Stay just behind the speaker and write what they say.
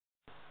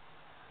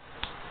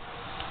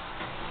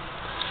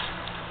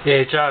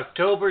It's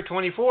October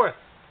 24th,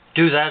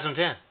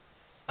 2010,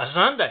 a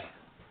Sunday.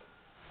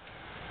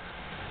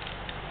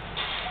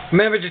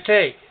 Remember to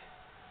take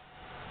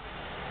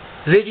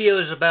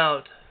videos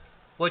about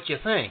what you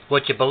think,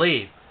 what you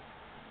believe,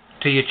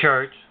 to your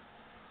church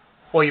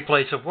or your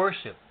place of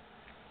worship.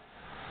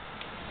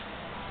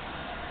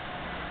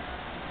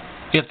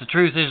 If the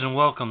truth isn't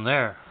welcome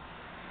there,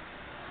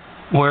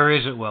 where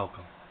is it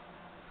welcome?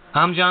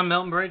 I'm John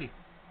Melton Brady.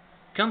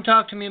 Come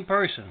talk to me in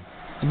person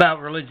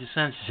about religious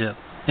censorship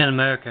in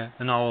America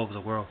and all over the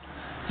world.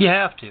 You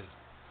have to.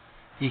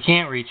 You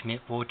can't reach me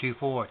at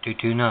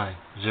 424-229-0911.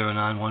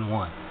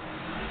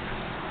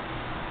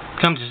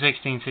 Come to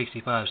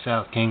 1665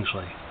 South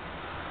Kingsley,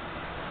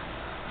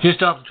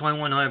 just off the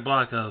 2100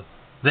 block of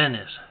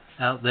Venice,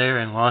 out there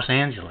in Los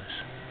Angeles,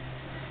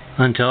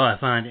 until I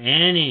find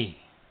any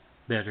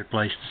better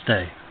place to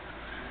stay.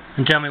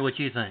 And tell me what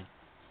you think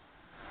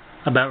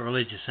about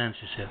religious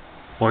censorship,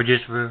 or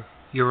just for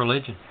your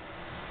religion,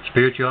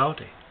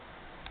 spirituality.